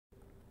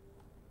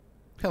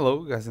Hello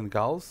guys and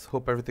gals,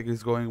 hope everything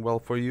is going well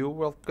for you.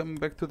 Welcome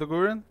back to the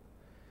Gurren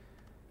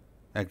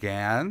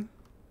again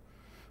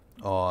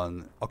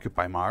on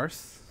Occupy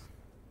Mars,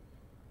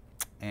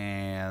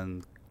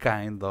 and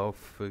kind of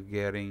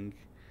getting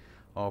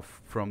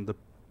off from the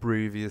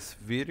previous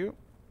video,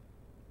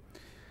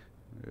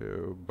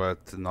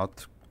 but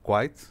not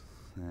quite.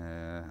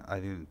 I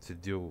didn't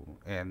do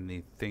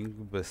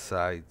anything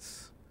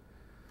besides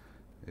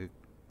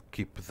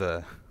keep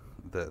the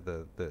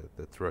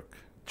truck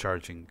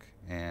charging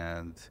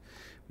and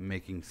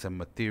making some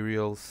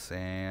materials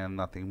and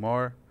nothing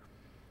more,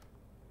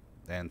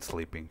 and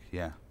sleeping.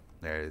 Yeah,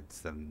 there,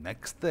 it's the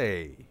next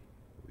day.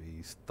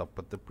 We stopped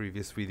at the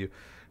previous video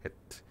at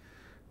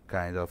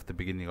kind of the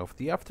beginning of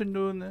the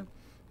afternoon.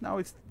 Now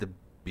it's the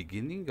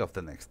beginning of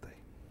the next day.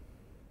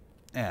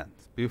 And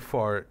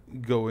before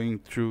going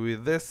through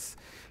with this,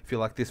 if you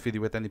like this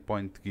video at any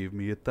point, give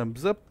me a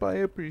thumbs up. I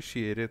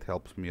appreciate it,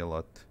 helps me a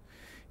lot.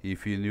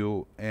 If you're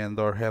new and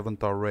or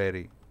haven't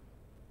already,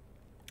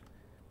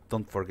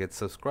 don't forget to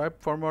subscribe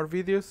for more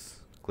videos.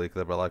 Click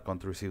the bell icon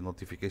to receive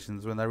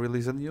notifications when I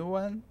release a new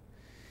one.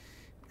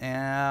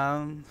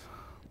 And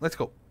let's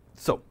go.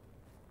 So,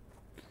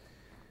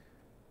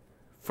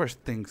 first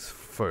things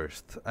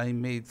first, I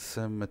made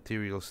some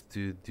materials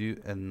to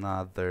do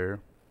another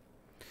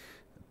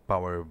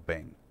power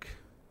bank,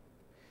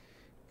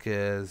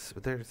 because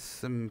there's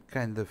some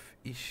kind of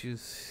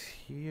issues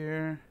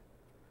here.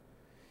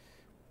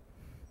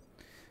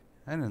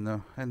 I don't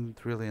know, I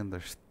don't really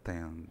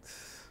understand.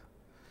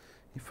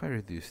 If I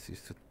reduce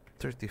this to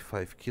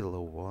 35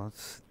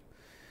 kilowatts,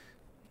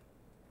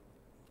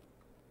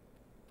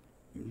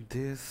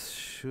 this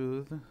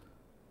should,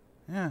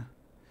 yeah,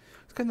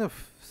 it's kind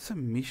of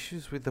some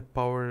issues with the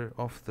power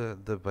of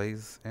the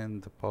base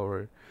and the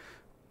power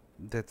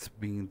that's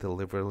being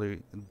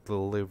delivered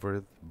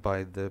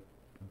by the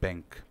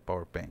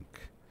power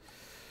bank,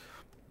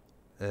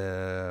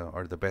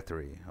 or the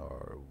battery,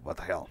 or what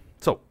the hell.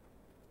 So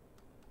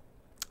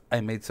I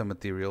made some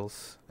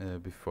materials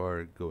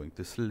before going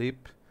to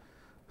sleep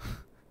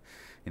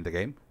in the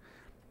game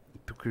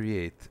to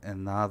create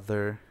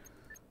another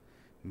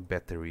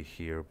battery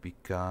here,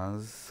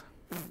 because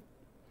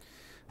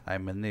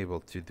I'm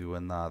unable to do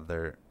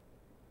another.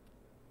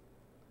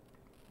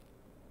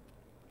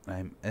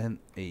 I'm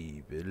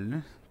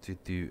unable to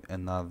do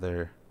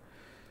another.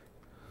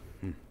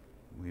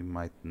 We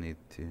might need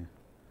to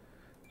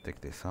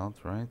take this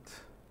out,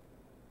 right?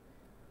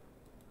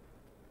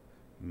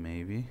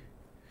 Maybe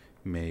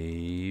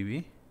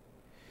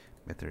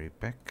battery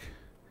pack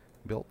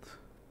built.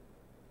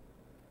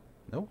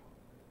 No,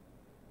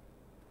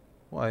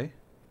 why?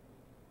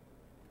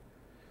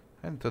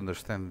 I don't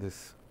understand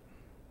this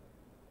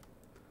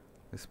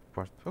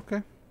part.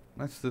 Okay,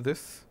 let's do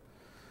this.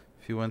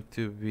 If you want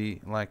to be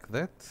like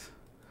that,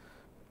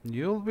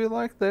 you'll be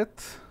like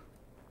that.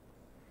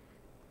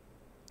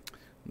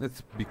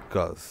 That's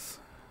because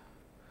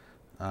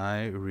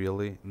I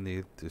really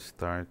need to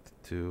start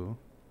to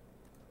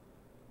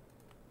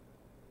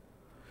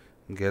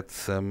get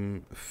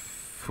some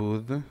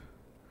food.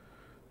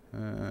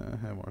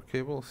 Have more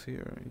cables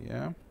here,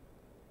 yeah.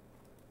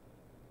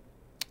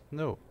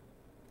 No.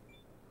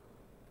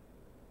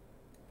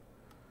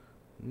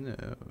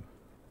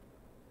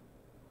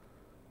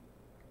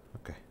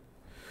 Okay.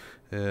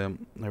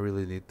 I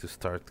really need to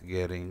start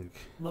getting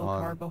low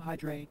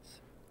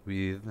carbohydrates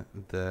with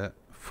the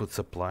food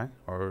supply,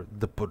 or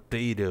the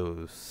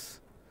potatoes.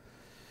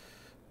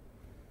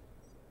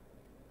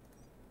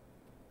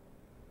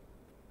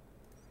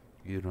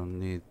 You don't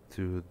need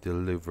to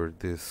deliver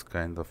this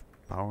kind of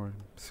power.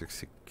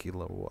 60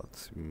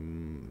 kilowatts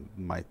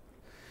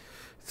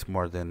it's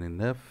more than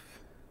enough.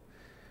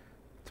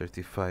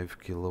 35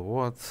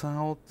 kilowatts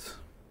out,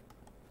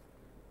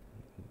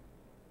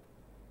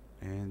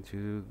 and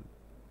you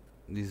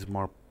need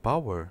more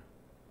power.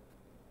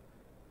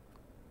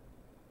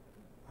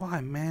 Why,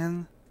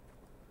 man?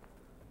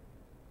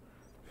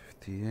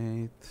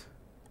 58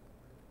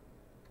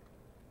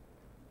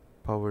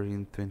 power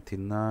in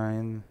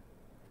 29,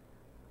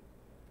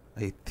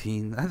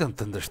 18. I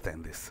don't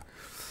understand this.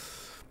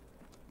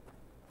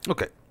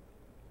 Okay,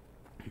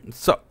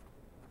 so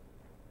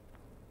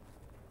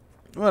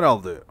what I'll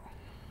do,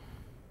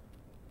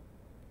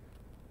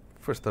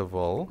 first of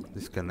all,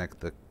 disconnect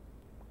the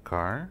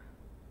car.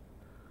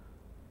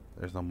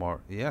 There's no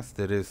more. Yes,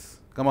 there is.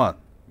 Come on,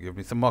 give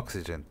me some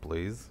oxygen,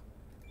 please.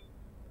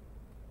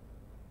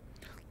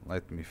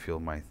 Let me fill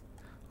my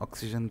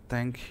oxygen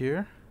tank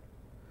here.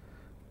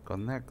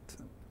 Connect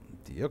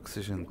the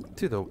oxygen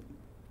to the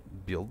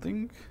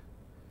building.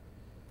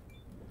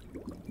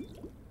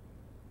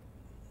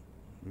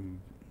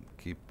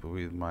 Keep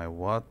with my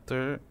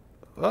water.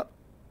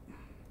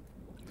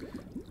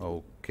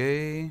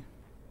 Okay.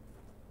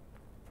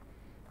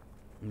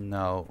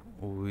 Now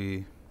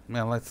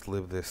let's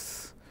leave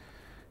this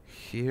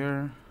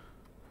here.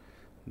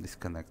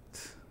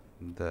 Disconnect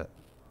the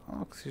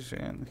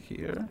oxygen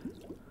here.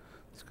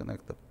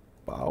 Disconnect the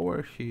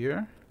power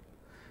here,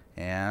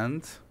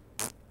 and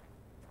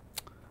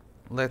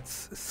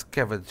let's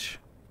scavenge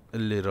a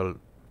little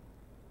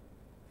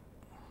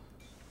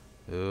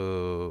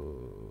Oh,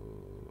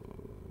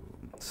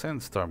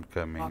 sandstorm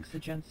coming.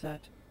 Oxygen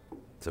set.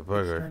 It's a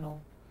bugger.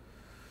 External.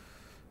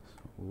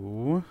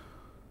 Ooh.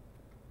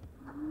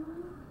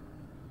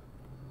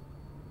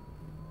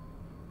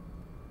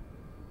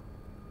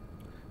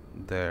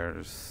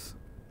 There's,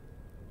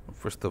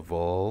 first of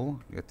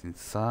all, get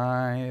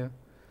inside.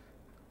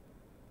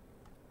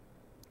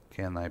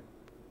 Can I?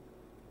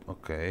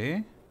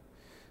 Okay.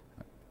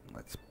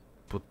 Let's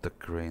put the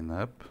crane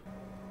up.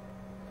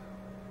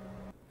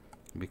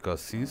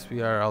 Because since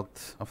we are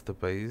out of the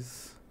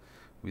base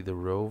with the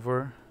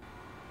rover,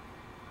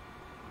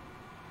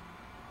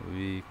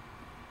 we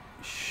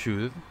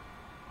should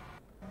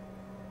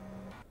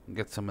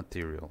get some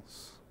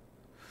materials.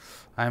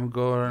 I'm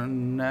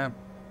gonna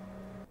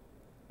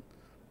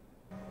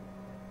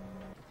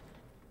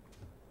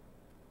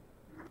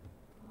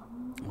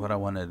what I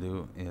want to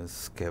do is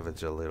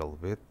scavenge a little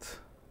bit.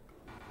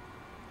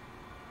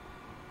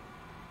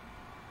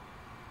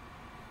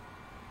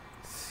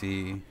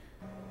 See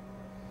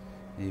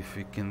if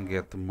we can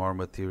get more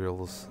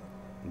materials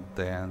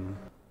than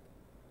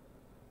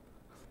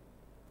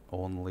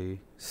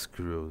only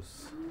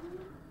screws.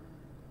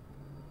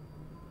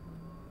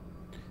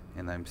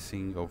 And I'm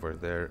seeing over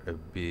there a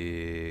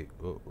big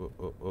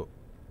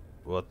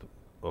what?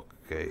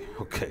 Okay,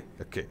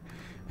 okay.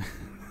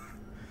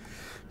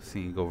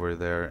 Seeing over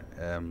there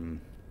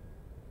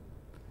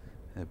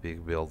a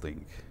big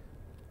building,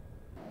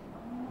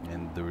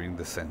 and during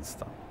the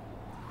sandstorm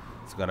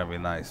it's gonna be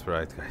nice,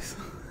 right guys?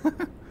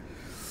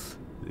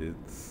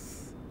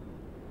 It's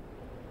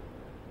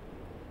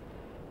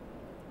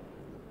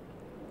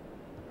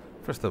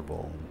first of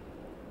all,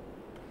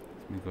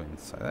 let me go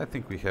inside. I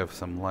think we have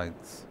some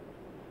lights.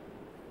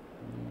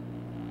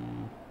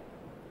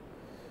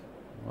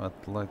 What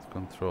light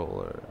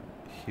controller?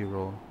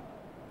 Hero.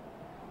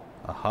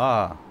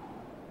 Aha!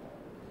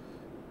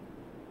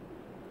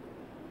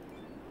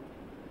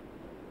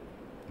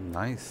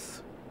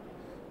 Nice.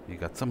 We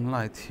got some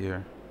light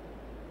here.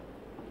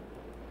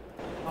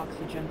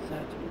 Oxygen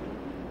set.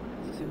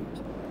 Suit.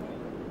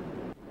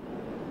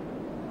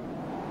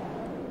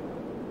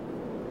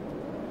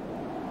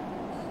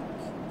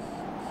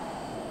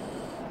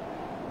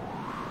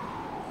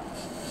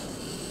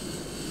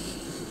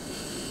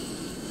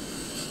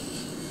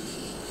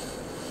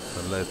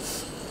 So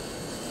let's...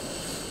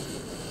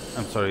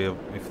 I'm sorry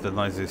if the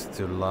noise is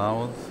too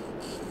loud.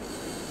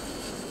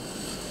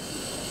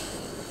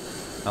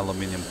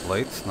 Aluminium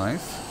plates,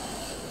 nice.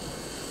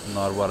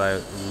 Not what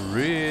I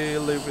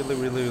really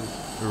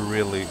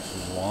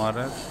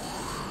wanted.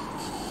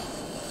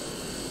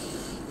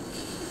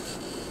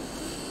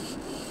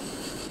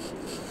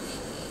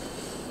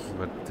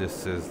 But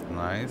this is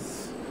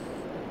nice.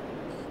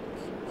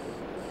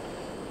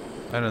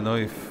 I don't know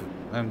if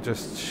I'm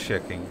just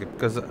checking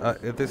because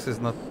this is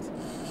not.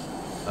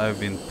 I've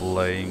been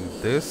playing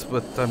this,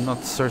 but I'm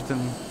not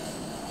certain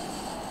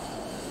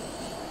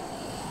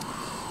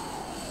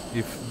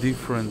if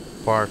different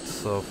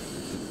parts of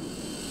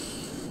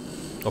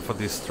a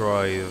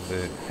destroyed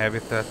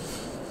habitat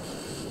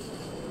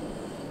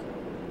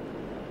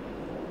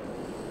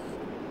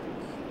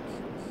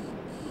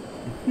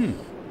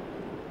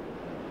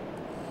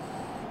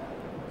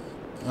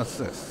What's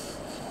this?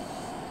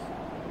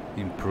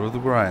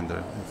 Improved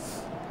grinder.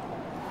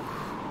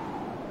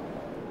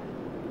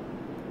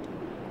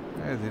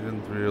 I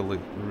didn't really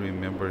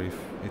remember if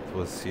it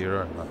was here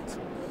or not.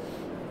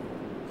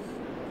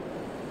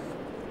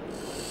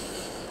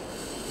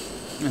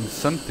 And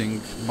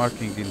something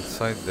marking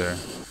inside there.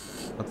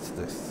 What's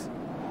this?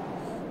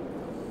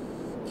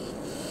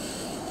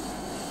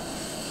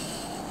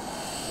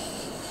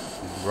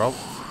 Route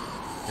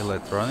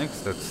electronics,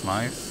 that's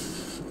nice.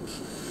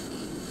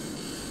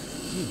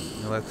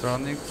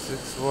 Electronics,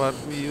 it's what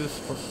we use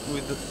for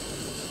with the,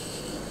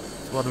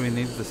 it's what we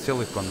need, the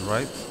silicon,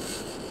 right?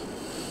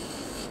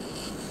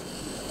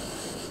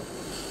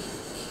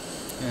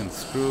 And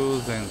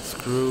screws and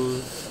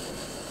screws.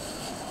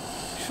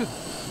 Should,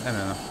 I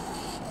don't know.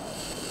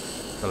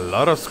 A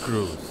lot of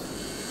screws.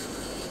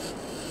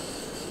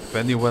 If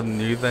anyone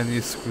needs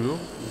any screw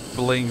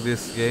playing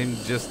this game,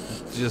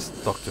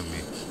 just talk to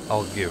me.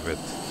 I'll give it.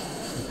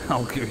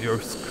 I'll give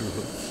your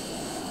screws.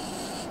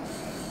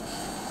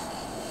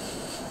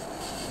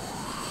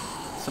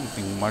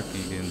 Something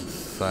marking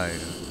inside.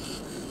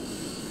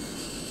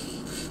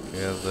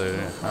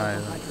 Gather high.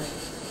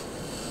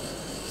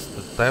 It's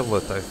the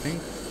tablet, I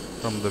think,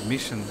 from the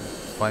mission.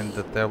 Find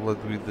the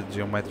tablet with the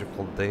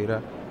geometrical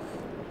data.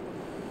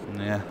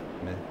 Yeah.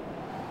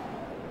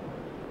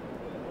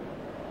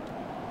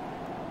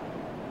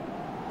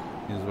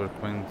 Use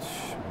workbench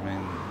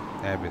main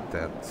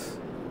habitat.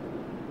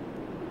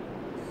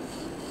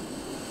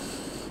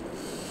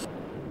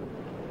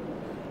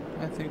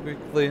 I think we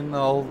clean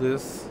all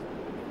this.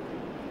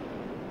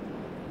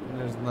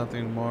 There's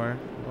nothing more.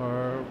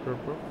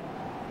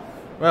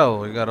 Well,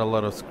 we got a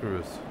lot of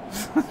screws.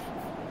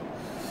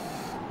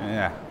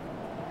 Yeah.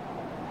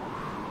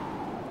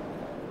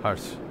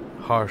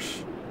 Harsh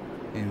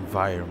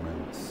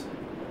environment.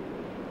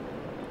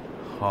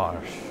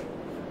 Harsh.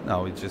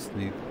 Now we just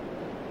need...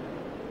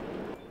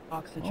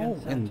 Oxygen Oh,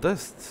 set. and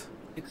dust.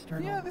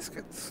 External. Yeah, this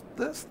gets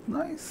dust.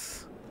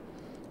 Nice.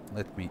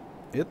 Let me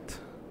hit.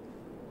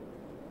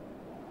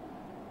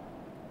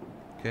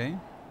 Okay.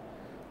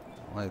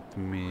 Let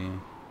me...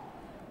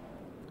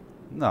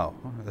 No,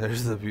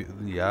 there's the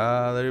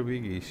yeah, there's a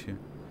big issue.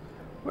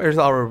 Where's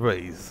our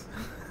base?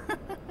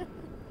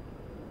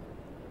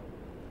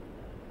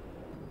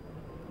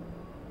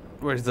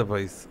 Where's the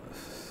base?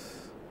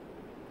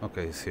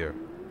 Okay, it's here.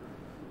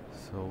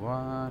 So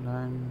what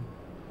I'm...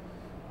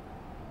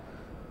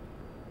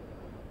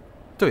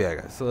 So yeah,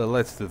 guys, so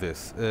let's do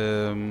this.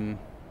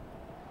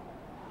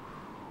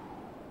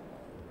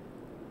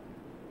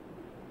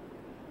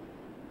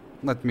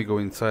 Let me go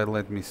inside,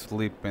 let me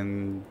sleep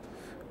and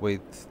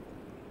wait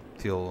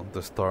till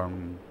the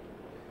storm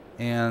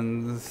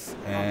ends,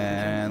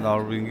 and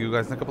I'll bring you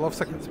guys in a couple of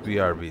seconds.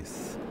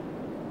 BRBs.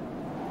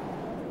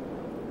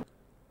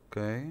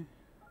 Okay.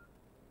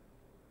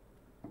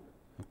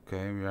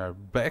 Okay, we are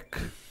back.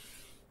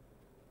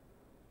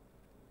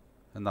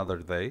 Another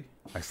day.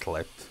 I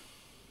slept.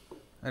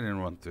 I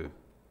didn't want to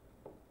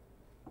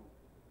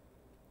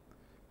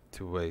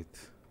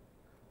wait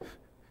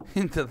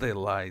in the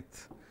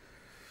daylight.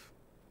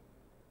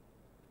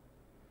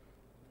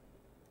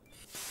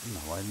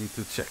 No, I need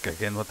to check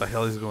again what the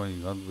hell is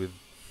going on with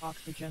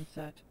Oxygen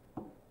set.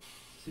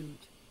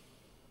 Suit.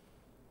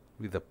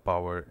 the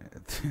power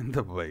in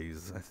the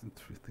base. I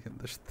don't really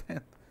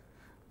understand.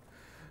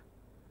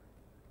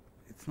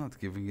 It's not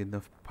giving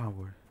enough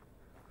power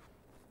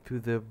to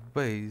the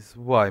base.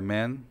 Why,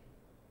 man?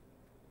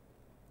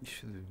 It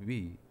should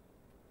be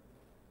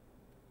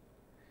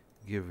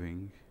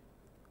giving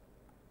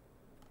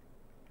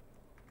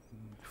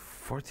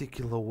 40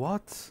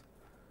 kilowatts?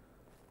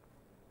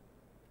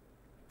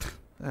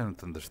 I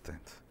don't understand.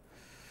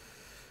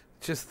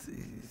 Just,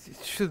 it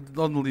should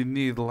only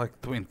need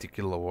like 20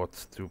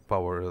 kilowatts to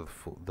power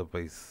the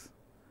base.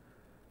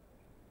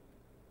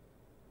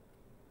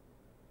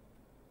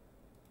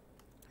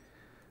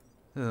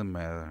 Doesn't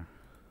matter.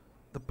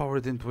 The power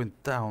didn't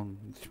went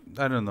down.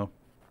 I don't know.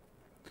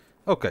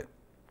 Okay,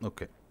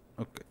 okay,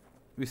 okay.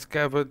 We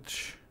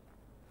scavenge.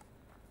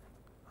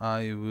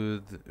 I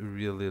would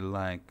really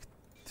like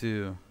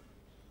to...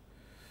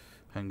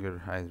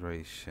 Hunger,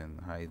 hydration,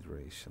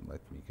 hydration.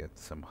 Let me get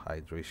some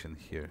hydration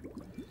here.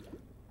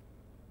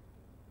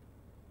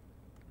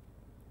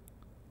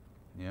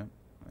 Yeah,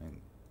 and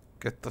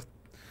get the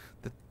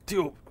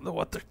tube, the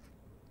water.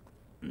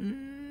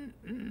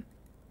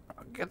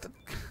 Get it.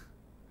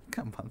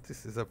 Come on,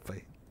 this is a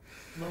pain.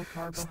 Low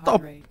Stop!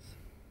 carbohydrates.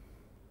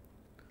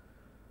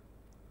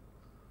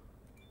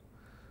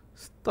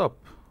 Stop,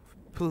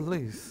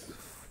 please.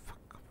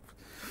 Fuck.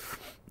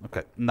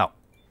 Okay, now.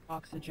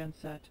 Oxygen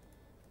set.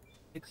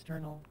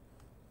 External.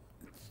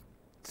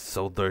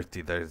 So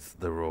dirty. There's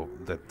the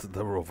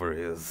rover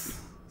is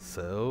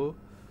so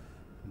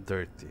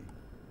dirty.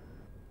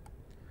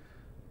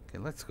 Okay,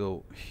 let's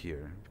go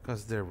here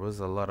because there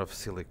was a lot of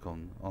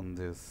silicone on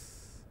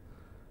this.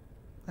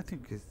 I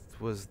think it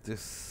was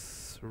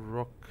this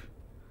rock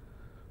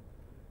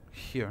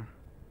here.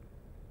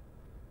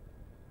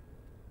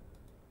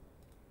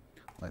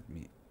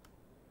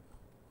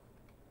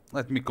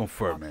 Let me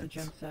confirm it.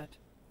 Oxygen set.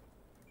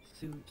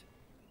 Suit.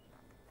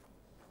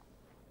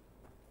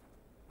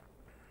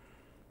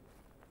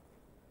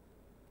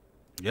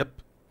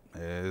 Yep,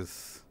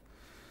 is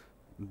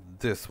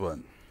this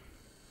one.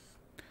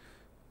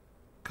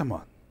 Come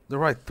on, the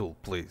right tool,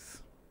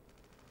 please.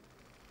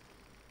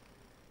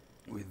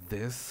 With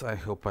this, I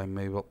hope I'm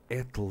able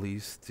at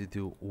least to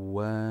do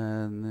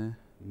one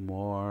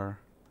more.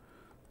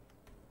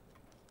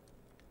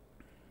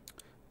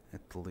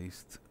 At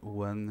least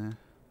one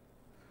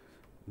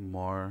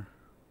more.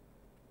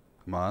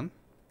 Come on.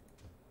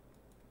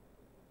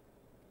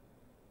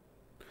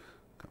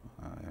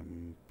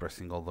 I'm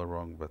pressing all the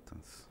wrong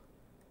buttons.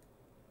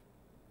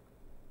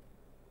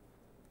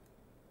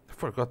 I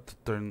forgot to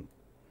turn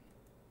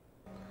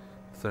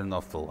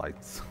off the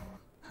lights.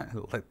 I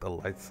let the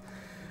lights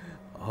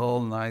all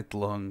night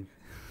long.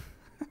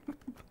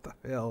 What the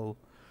hell?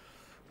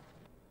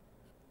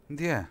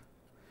 Yeah,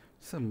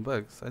 some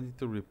bugs. I need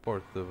to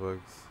report the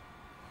bugs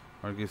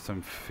or give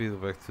some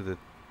feedback to the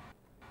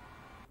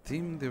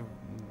team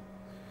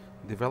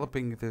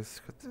developing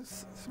this.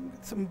 There's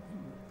some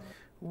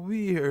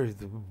weird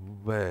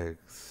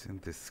bugs in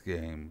this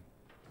game.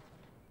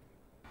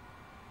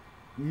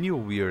 New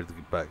weird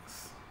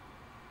bugs.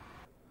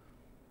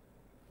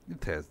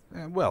 It has,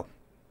 well,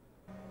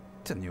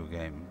 it's a new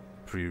game,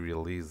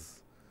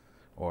 pre-release,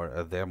 or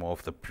a demo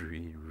of the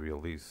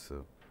pre-release.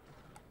 So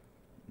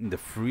the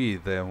free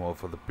demo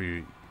for the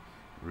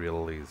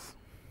pre-release.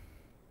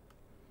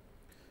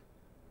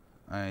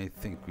 I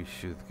think we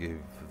should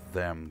give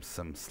them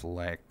some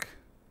slack.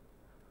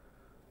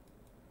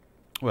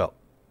 Well,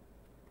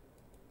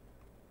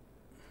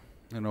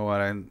 you know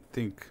what I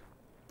think?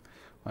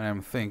 What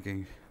I'm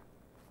thinking.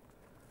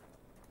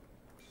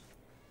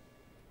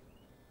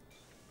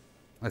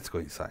 Let's go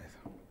inside.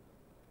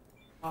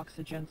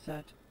 Oxygen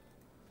set.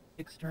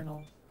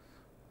 External.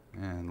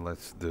 And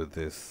let's do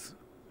this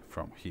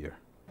from here.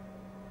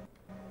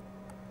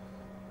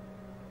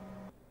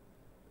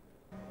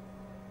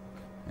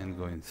 And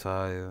go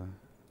inside.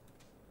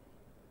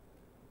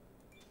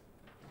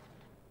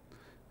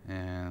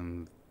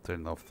 And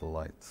turn off the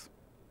lights.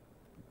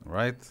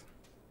 Right?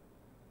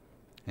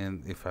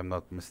 And if I'm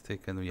not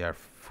mistaken, we are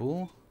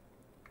full.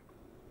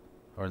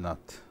 Or not?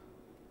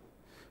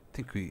 I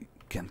think we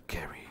can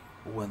carry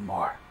one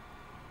more.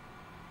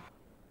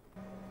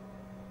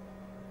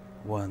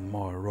 One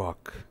more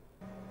rock.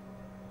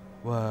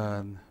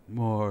 One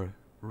more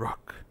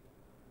rock.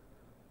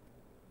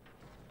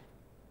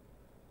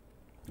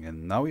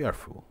 And now we are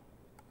full.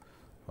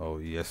 Oh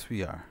yes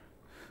we are.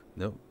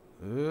 No,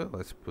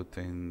 let's put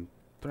in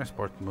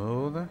transport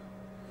mode.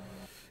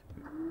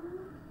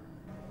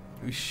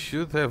 We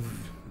should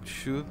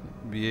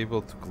be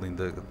able to clean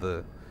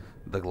the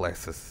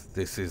glasses.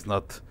 This is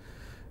not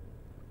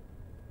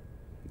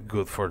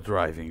good for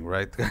driving,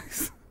 right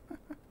guys?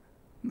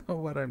 Know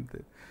what I'm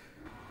doing.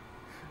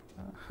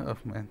 Oh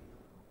man.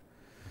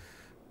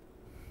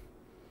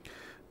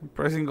 I'm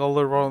pressing all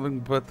the wrong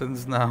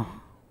buttons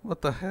now.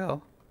 What the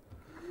hell?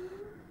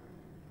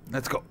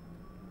 Let's go.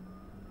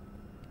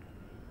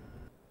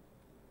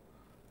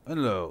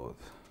 Unload.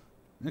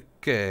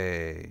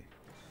 Okay.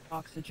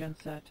 Oxygen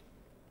set.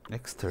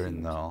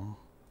 External.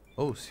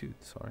 Oh,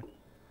 suit, sorry.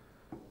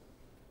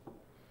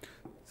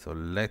 So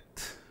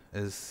let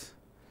us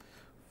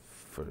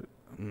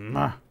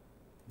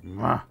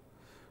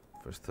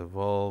first of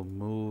all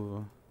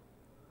move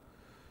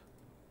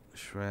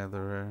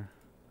shredder.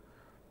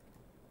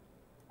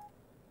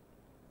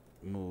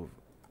 Move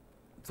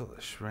to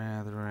the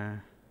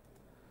shredder.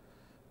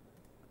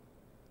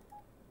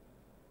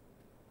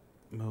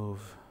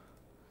 Move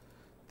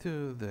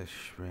to the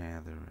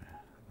shredder.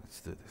 Let's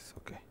do this.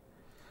 Okay.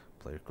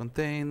 Player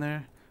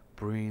container.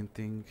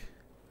 Printing.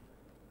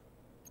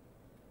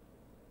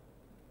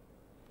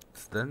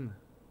 It's done.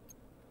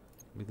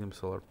 Medium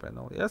solar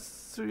panel.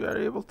 Yes, we are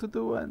able to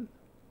do one.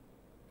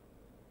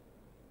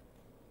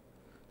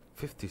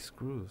 50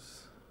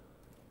 screws.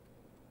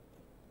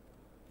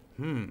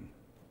 Yeah,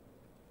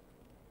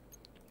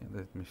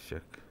 let me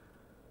check.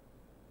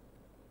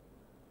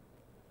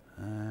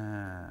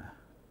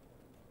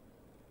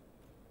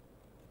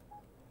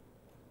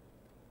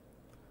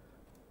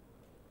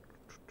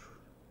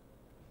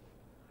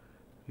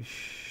 You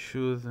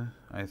should,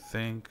 I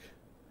think,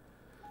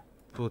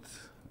 put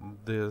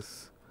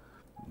these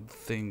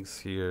things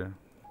here.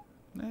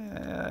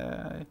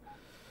 I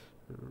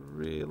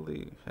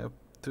really have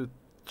to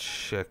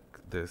check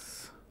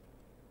this.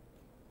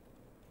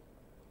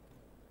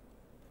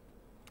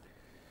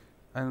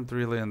 I don't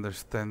really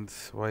understand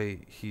why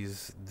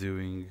he's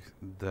doing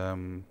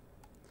the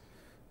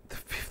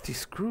 50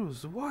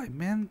 screws. Why,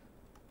 man?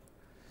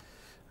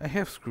 I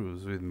have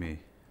screws with me.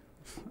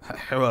 I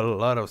have a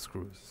lot of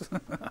screws.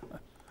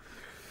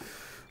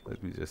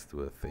 Let me just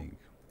do a thing.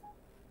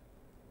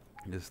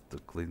 Just to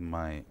clean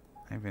my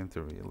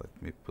inventory.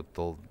 Let me put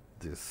all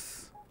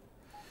this.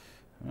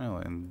 Well,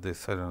 and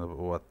this, I don't know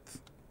what.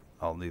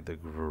 I'll need a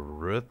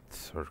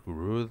Groot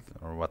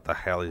or what the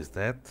hell is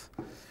that?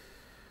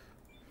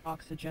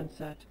 Oxygen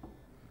set.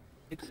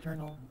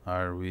 External.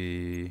 Are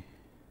we?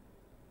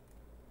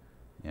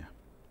 Yeah.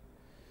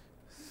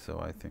 So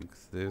I think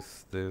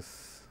this.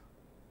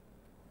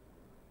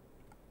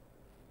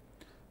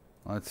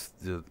 Let's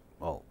do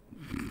all.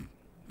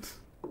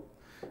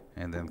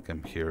 And then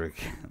come here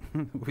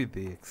again with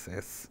the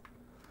excess.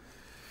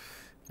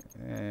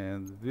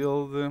 And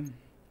build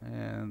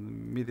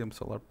and medium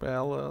solar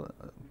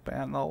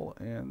panel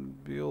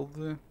and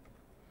build.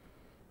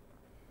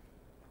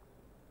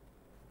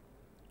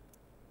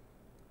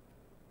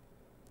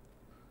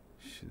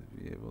 Should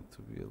be able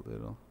to be a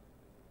little.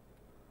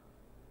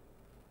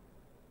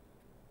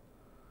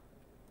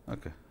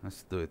 Okay,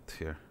 let's do it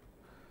here.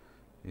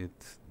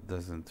 It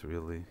doesn't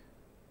really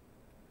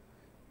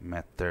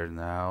matter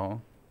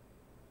now.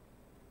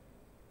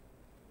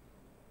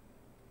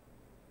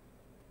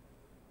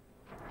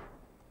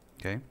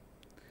 Okay,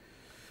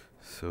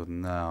 so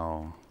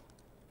now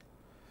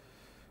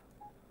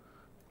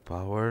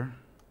power.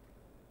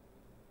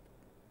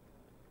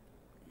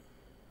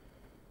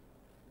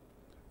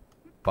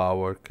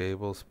 Power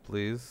cables,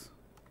 please.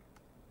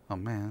 Oh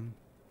man.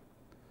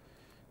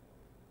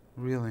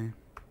 Really?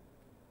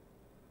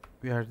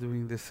 We are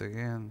doing this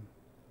again.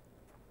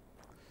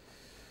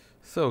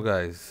 So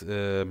guys,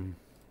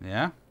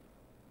 yeah.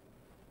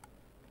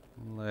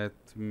 Let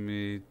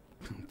me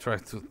try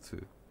to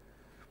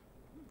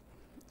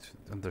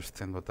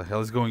understand what the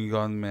hell is going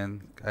on,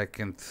 man. I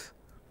can't.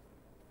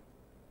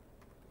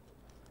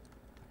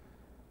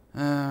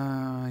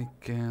 I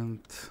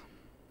can't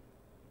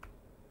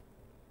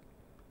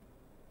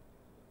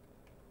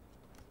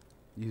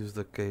use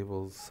the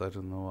cables. I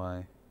don't know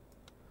why.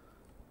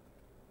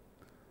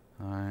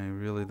 I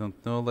really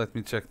don't know. Let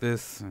me check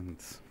this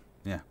and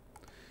yeah,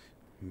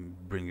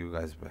 bring you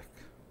guys back.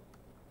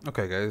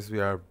 Okay guys, we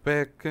are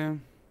back. Low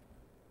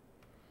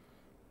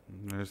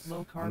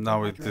Now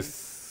carbohydrate.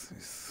 this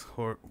is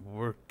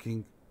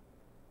working.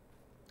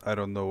 I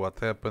don't know what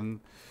happened,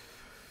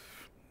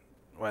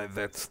 why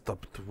that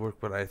stopped to work,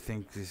 but I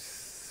think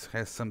this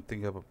has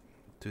something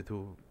to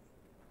do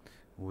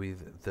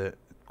with the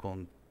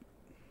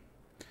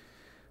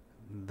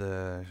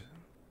the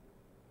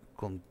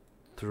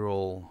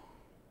control,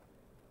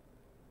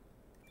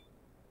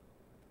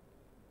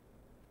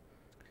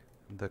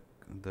 the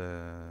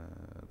the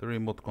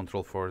remote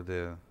control for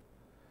the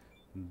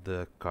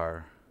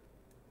car,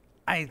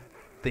 I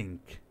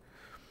think.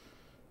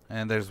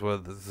 And there's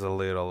a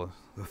little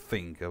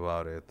thing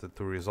about it.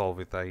 To resolve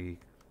it, I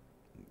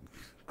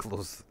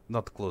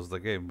not close the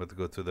game, but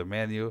go to the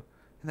menu,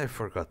 and I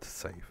forgot to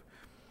save.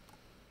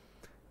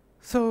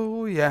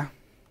 So yeah,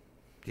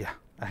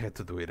 I had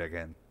to do it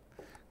again.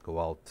 Go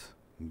out,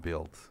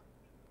 build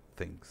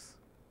things,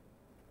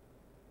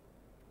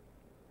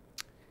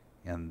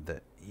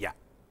 and yeah,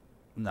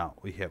 now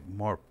we have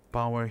more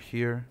power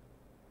here.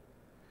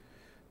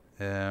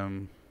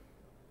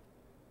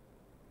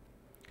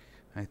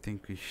 I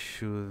think we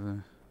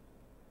should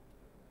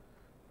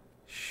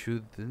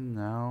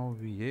now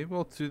be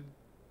able to,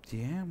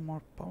 yeah,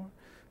 more power,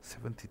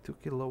 72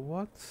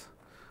 kilowatts.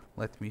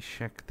 Let me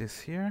check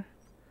this here.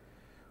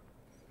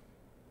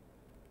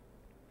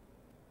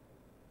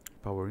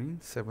 Power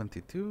in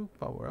 72,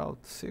 power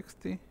out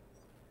 60,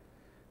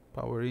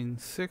 power in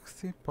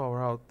 60,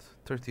 power out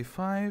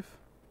 35,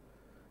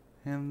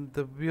 and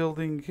the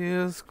building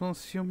is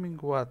consuming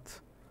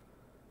what?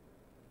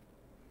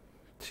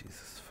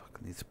 Jesus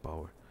fuck, needs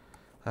power.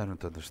 I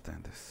don't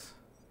understand this.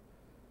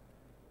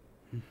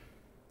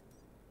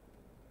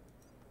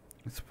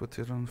 Let's put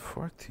it on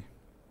 40.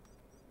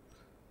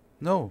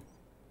 No.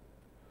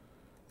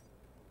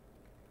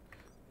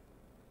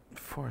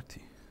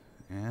 40.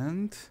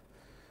 And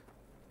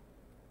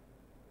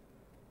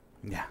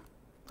yeah,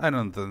 I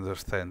don't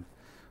understand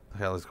what the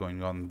hell is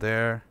going on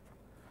there.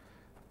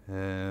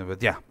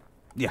 But yeah.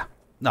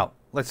 Now,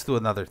 let's do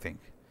another thing.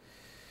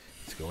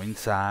 Let's go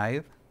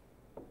inside.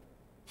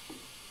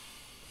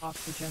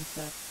 Oxygen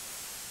set.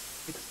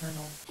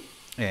 External.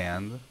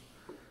 And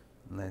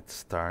let's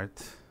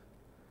start.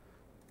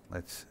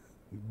 Let's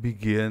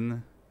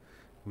begin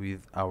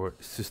with our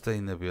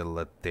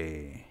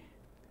sustainability.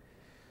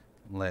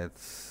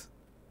 Let's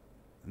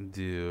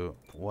do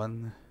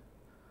 1,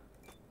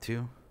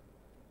 2,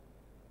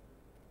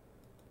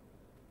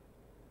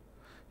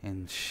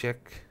 and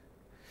check.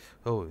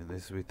 Oh,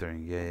 this is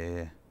returning.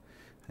 Yeah.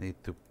 I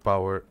need to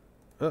power.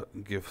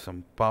 Give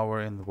some power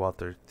and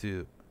water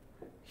to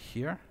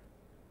here.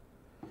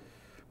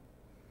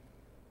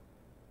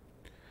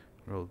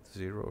 Growth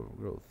 0,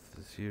 growth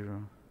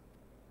 0.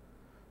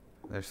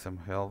 There's some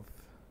health.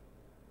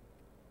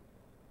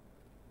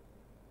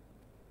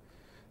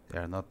 They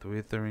are not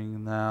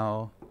withering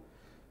now.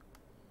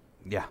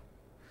 Yeah.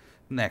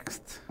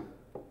 Next.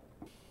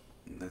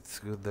 That's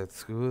good,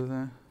 that's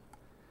good.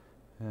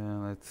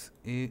 Let's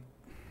eat.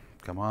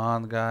 Come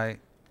on, guy.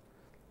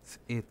 Let's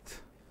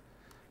eat.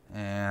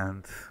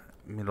 And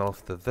middle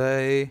of the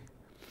day.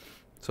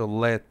 So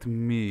let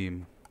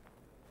me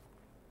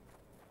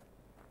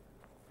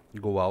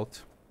go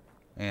out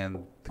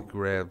and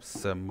grab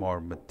some more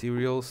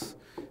materials,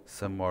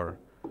 some more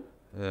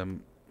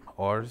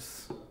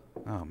ores.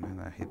 Oh man,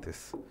 I hate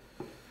this.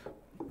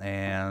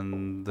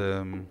 And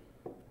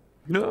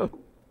no,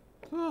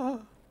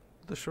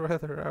 the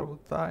shredder, I was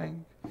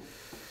dying.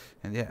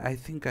 And yeah, I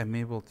think I'm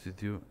able to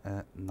do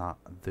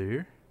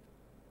another.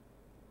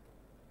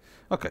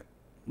 Okay,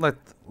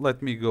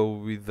 let me go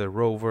with the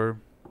rover,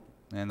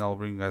 and I'll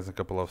bring you guys a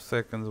couple of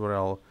seconds where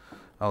I'll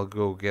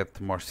go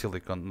get more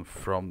silicon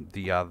from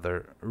the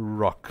other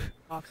rock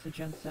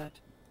Oxygen set.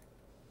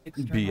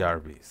 External.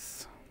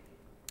 BRBs.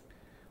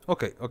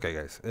 Okay,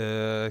 guys.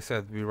 I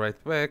said be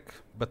right back,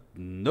 but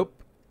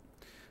nope.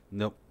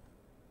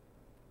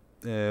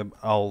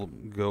 I'll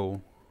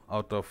go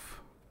out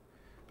of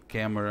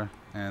camera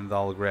and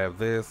I'll grab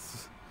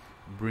this,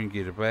 bring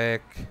it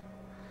back,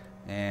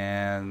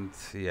 and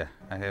yeah,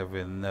 I have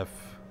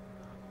enough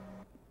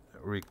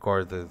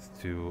recorded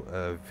to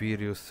a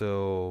video,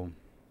 so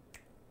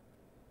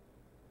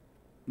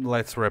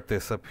let's wrap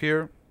this up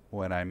here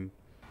when I'm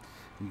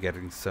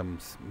getting some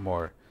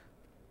more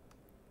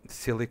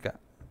silica.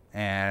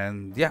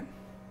 And yeah,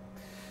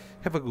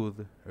 have a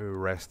good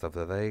rest of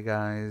the day,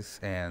 guys,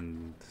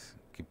 and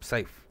keep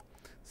safe.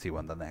 See you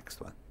on the next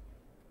one.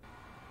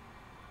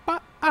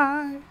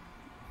 Bye.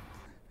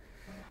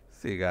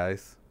 See you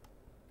guys.